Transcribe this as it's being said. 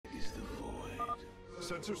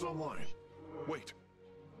sensors online. Wait,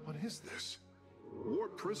 what is this?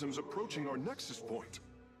 Warp prisms approaching our nexus point.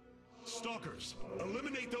 Stalkers,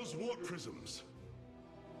 eliminate those warp prisms.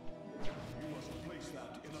 You must place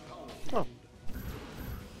that in a power field.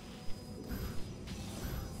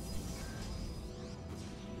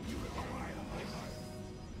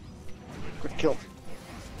 Good kill.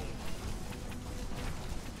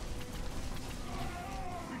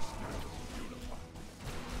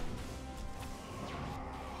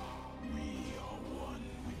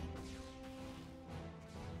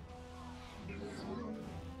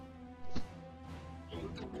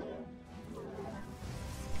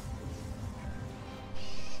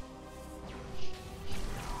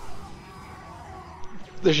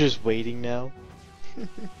 They're just waiting now.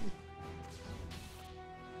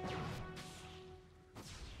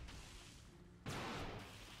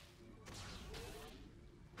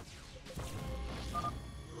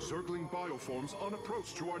 Circling bioforms on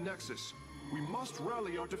approach to our nexus. We must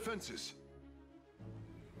rally our defenses.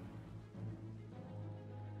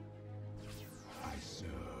 I serve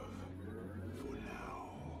for now.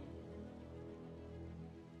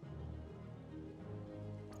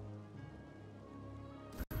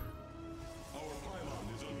 Our pylon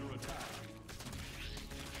is under attack.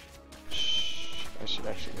 Shh, I should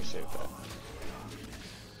actually save that.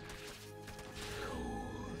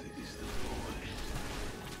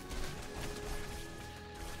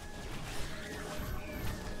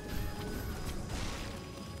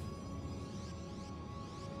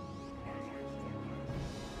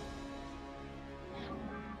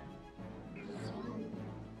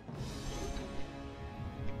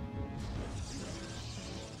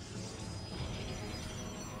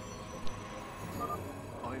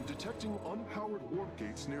 Detecting unpowered warp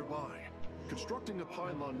gates nearby. Constructing a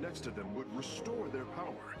pylon next to them would restore their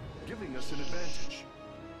power, giving us an advantage.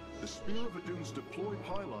 The Spear of Adun's deploy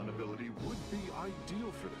pylon ability would be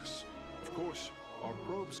ideal for this. Of course, our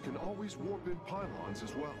probes can always warp in pylons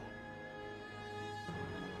as well.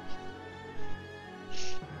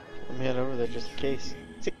 Let me head over there just in case.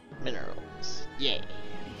 6 minerals. Yeah.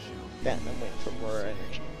 Then I'm waiting for more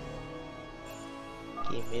energy.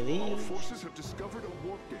 Give me these. Our forces have discovered a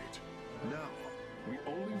warp gate. Now, we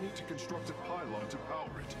only need to construct a pylon to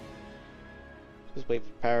power it. Just wait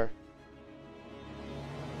for power.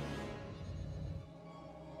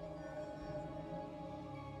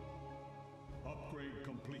 Upgrade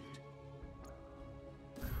complete.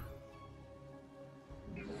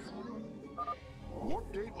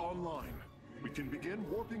 Warp gate online. We can begin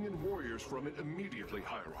warping in warriors from it immediately,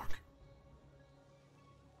 Hierarch.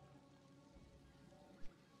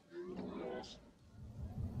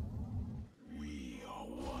 We are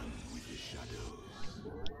one with the shadows.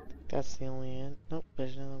 That's the only end. Nope,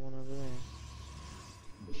 there's another one over there.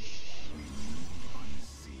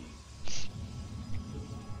 Unseen.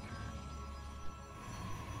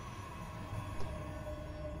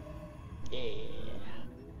 Yeah.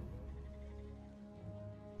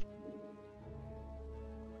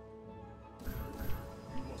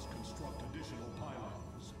 You must construct additional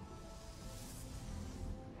pylons.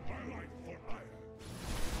 Highlight for iron.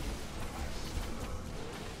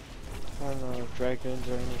 I don't know if dragons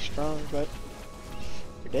are any strong, but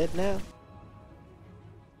they're dead now.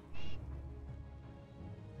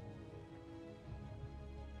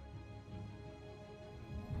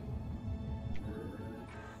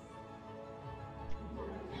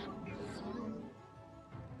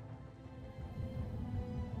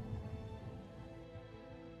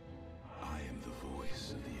 I am the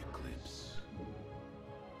voice of the eclipse.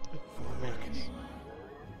 4 minutes.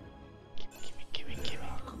 Gimme.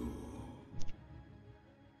 Aku.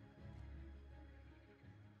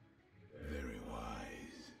 Very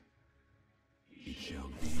wise. It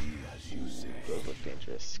shall be as you say. Those look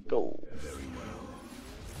dangerous. Go. Very well.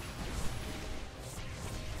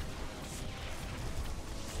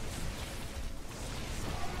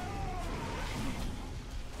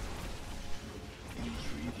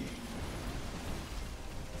 Intriguing.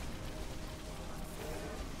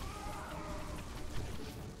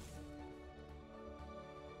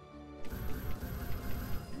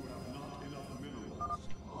 You have not enough minerals.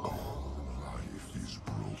 All life is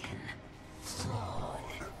broken,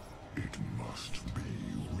 flawed. It must be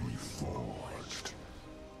reforged.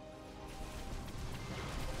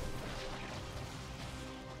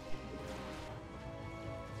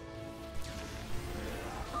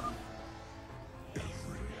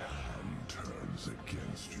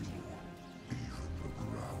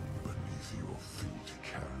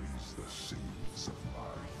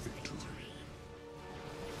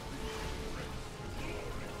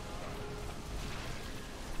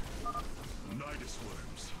 Midas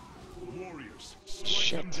worms. Warriors, strike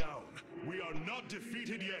Shit. them down. We are not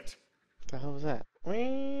defeated yet. What the hell was that? Whee!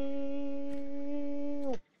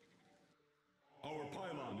 Our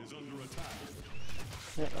pylon is under attack.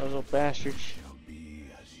 Yeah, those little bastards. Shall be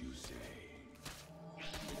as you say.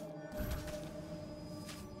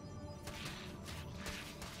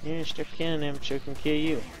 Yeah, start killing them so I can kill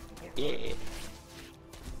you. Yeah.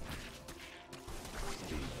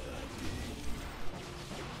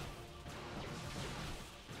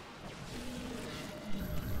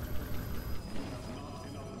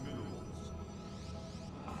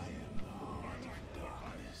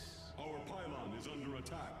 Our pylon is under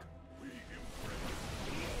attack.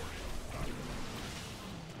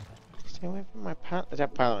 Stay away from my pylon.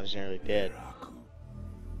 That pylon's nearly dead.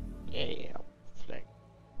 Yeah. Like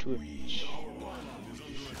 2 each.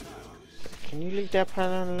 Can you leave that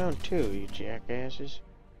pylon alone too, you jackasses?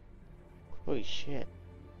 Holy shit.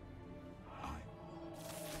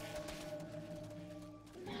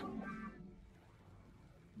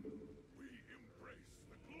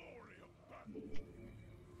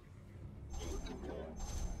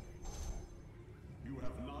 You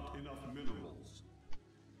have not enough minerals.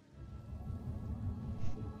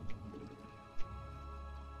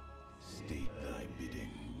 State thy bidding.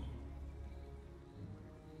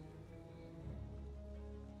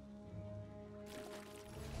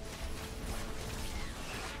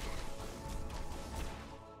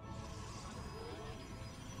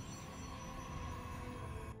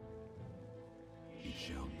 It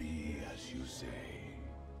shall be as you say.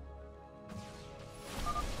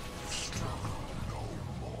 Struggle no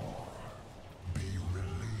more. Be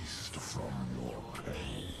released from your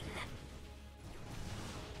pain.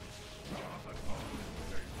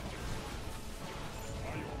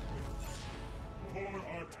 For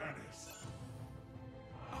Artanis.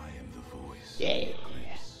 I am the voice. Yeah.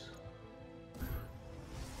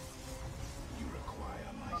 You require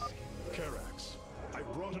my skill. Karax, I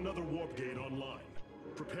brought another warp gate online.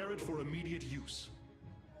 Prepare it for immediate use.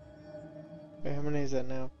 Wait, how many is that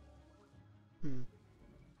now?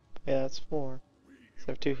 Yeah, that's 4. So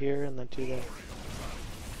I have 2 here and then 2 there.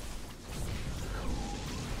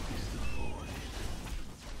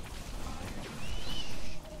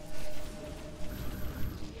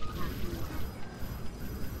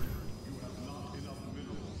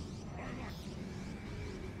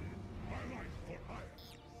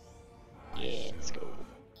 Yeah, let's go.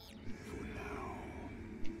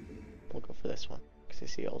 We'll go for this one, because I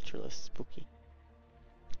see Ultraless spooky.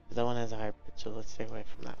 That one has a hybrid, so let's stay away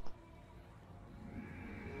from that one.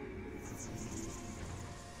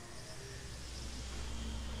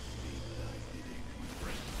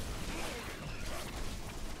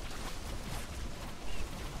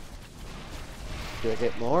 Do I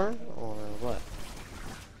get more, or what?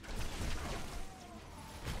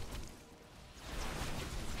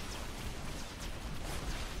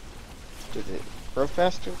 Does it grow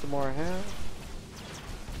faster the more I have?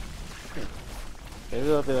 Maybe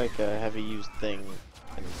it'll be like a heavy used thing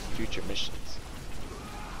in future missions.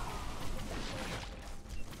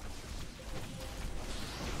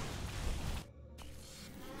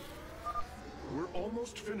 We're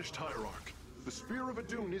almost finished, Hierarch. The Spear of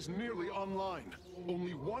Adun is nearly online.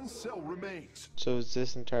 Only one cell remains. So is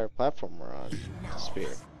this entire platform we're on? The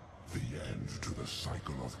spear. The end to the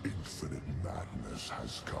cycle of infinite madness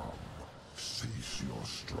has come. Cease your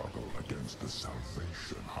struggle against the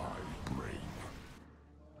salvation I bring.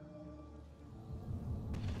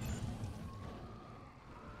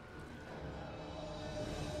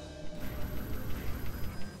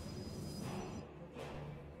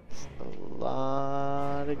 A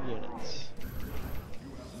lot of units.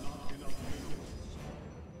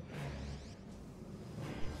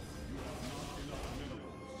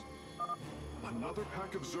 Another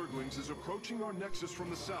pack of Zerglings is approaching our nexus from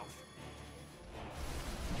the south.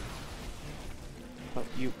 Oh,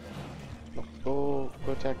 you. Oh,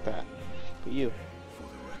 go attack that. But you. For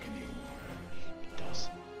the reckoning, Get those.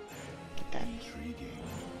 Get that. intriguing.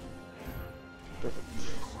 Perfect.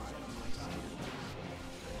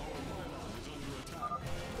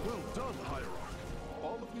 Well done, Hierarch.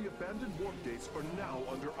 All of the abandoned warp gates are now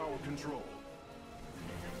under our control.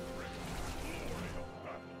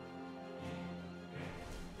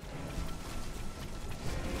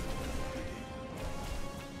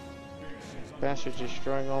 Bastard's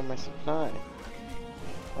destroying all my supply.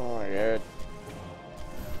 Oh my god.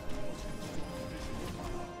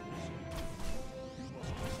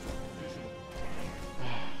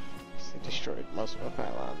 They destroyed most of my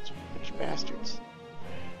pylons. Which bastards.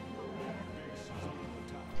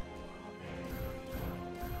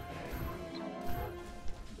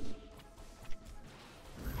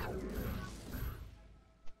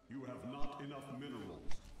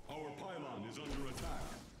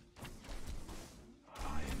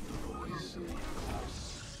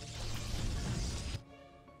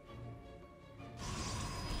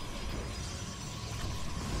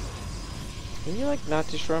 Can you, like, not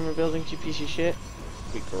destroy my buildings, you piece of shit?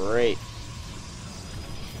 That'd be great.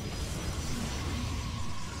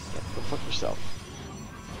 Yeah, go fuck yourself.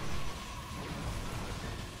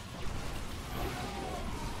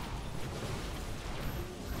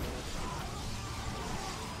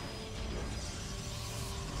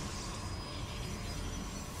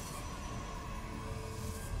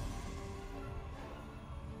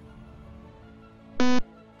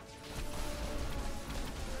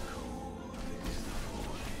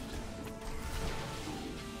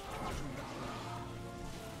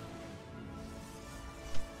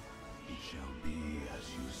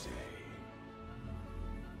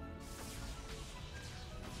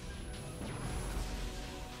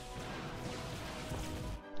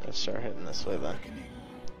 Let's start heading this way then.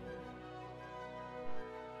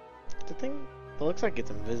 The thing, it looks like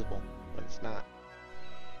it's invisible, but it's not.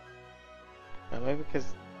 Maybe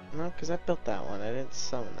because, no, because I built that one. I didn't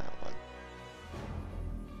summon that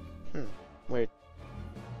one. Weird.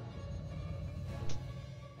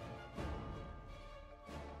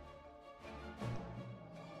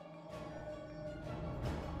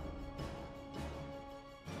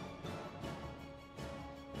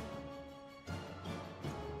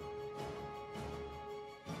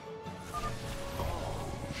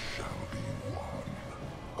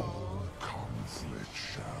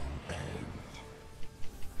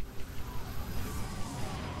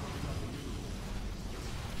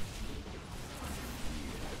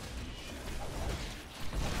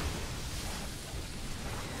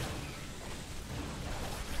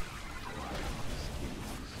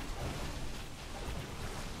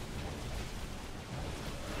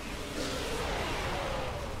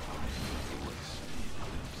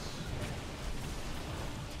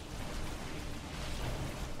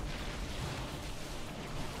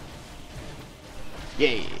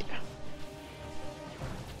 Yeah.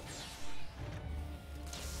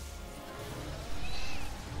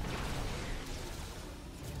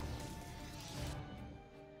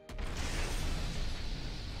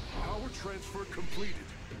 Power transfer completed.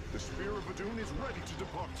 The Spear of Adun is ready to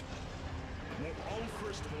depart. Want all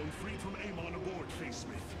Firstborn freed from Amon aboard,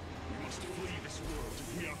 Facesmith. We must flee this world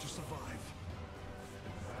if we are to survive.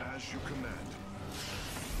 As you command.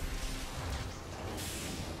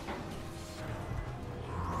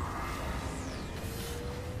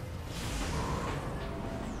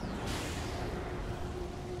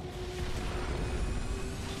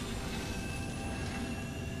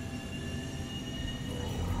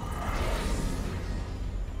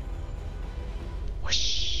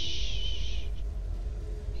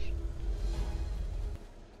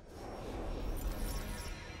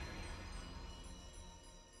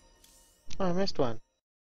 Oh, I missed one.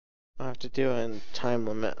 I have to do it in time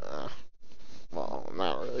limit. Well, I'm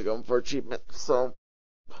not really going for achievement, so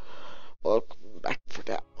welcome back for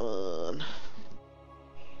that one.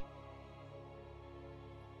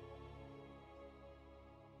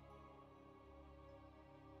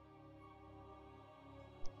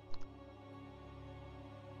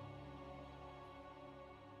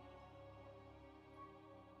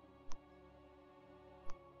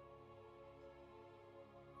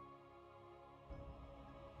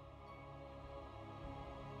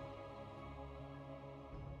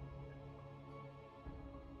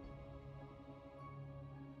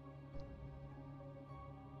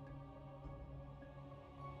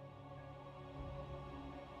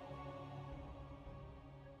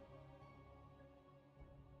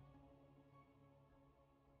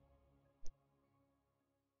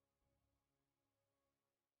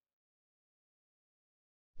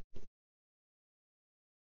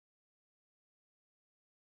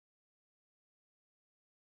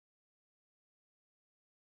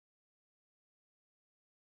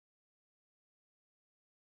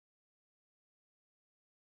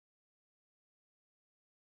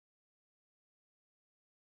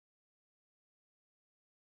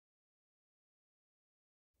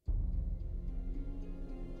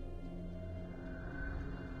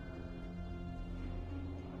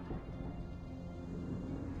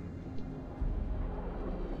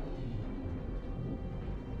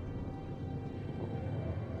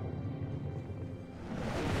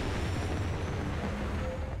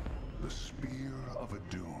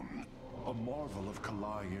 A marvel of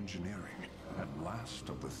Kalai engineering, and last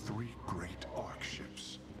of the three great Ark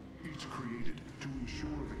ships. Each created to ensure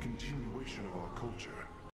the continuation of our culture.